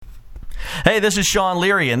Hey, this is Sean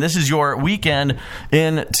Leary, and this is your Weekend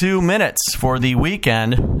in 2 Minutes for the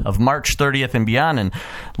weekend of March 30th and beyond. And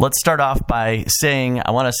let's start off by saying, I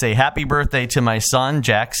want to say happy birthday to my son,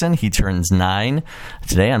 Jackson. He turns 9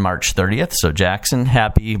 today on March 30th. So, Jackson,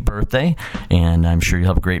 happy birthday, and I'm sure you'll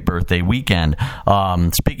have a great birthday weekend.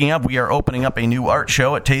 Speaking of, we are opening up a new art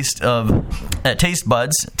show at Taste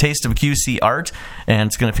Buds, Taste of QC Art, and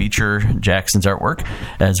it's going to feature Jackson's artwork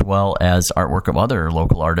as well as artwork of other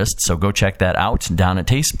local artists. So go check that out down at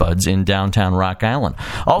Taste Buds in downtown Rock Island.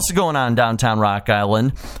 Also going on downtown Rock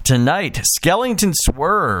Island tonight, Skellington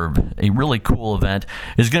Swerve, a really cool event,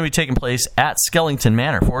 is going to be taking place at Skellington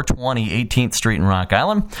Manor, 420 18th Street in Rock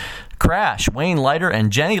Island. Crash, Wayne Leiter,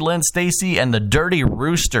 and Jenny Lynn Stacy and the Dirty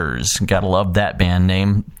Roosters. Gotta love that band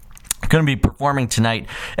name. Going to be performing tonight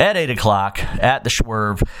at 8 o'clock at the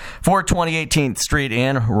Schwerve, 420 18th Street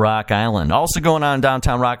in Rock Island. Also going on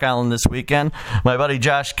downtown Rock Island this weekend, my buddy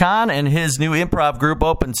Josh Kahn and his new improv group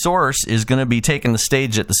Open Source is going to be taking the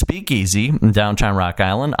stage at the Speakeasy in downtown Rock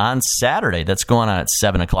Island on Saturday. That's going on at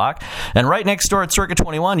 7 o'clock. And right next door at Circuit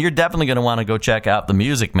 21, you're definitely going to want to go check out The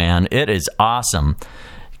Music Man. It is awesome.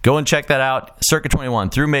 Go and check that out, Circuit 21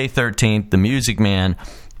 through May 13th, The Music Man.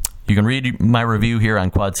 You can read my review here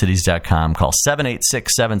on quadcities.com. Call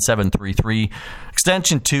 786-7733,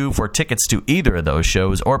 extension 2 for tickets to either of those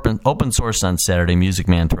shows. Open Source on Saturday, Music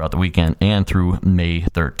Man throughout the weekend, and through May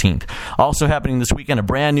 13th. Also happening this weekend, a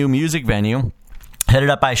brand new music venue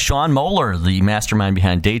headed up by Sean Moeller, the mastermind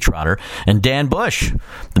behind Daytrotter, and Dan Bush,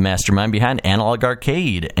 the mastermind behind Analog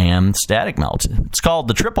Arcade and Static Melt. It's called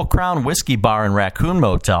the Triple Crown Whiskey Bar and Raccoon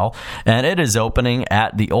Motel, and it is opening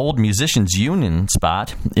at the Old Musicians Union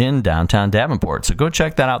spot in downtown Davenport. So go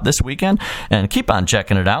check that out this weekend, and keep on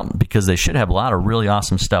checking it out because they should have a lot of really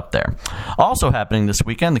awesome stuff there. Also happening this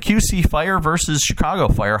weekend, the QC Fire versus Chicago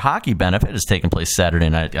Fire hockey benefit is taking place Saturday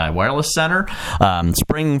night at Wireless Center.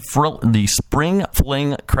 The Spring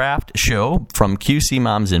Fling Craft Show from QC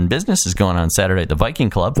Moms in Business is going on Saturday at the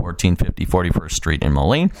Viking Club, 1450 41st Street in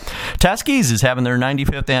Moline. Teskey's is having their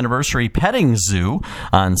 95th anniversary petting zoo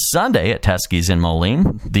on Sunday at Teskey's in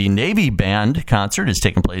Moline. The Navy Band concert is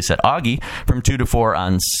taking place at Augie from 2 to 4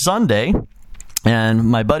 on Sunday. And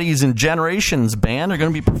my buddies in Generations Band are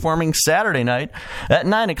going to be performing Saturday night at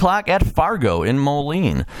 9 o'clock at Fargo in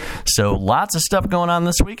Moline. So lots of stuff going on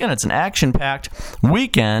this weekend. It's an action-packed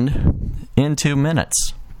weekend in 2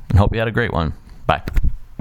 minutes. And hope you had a great one. Bye.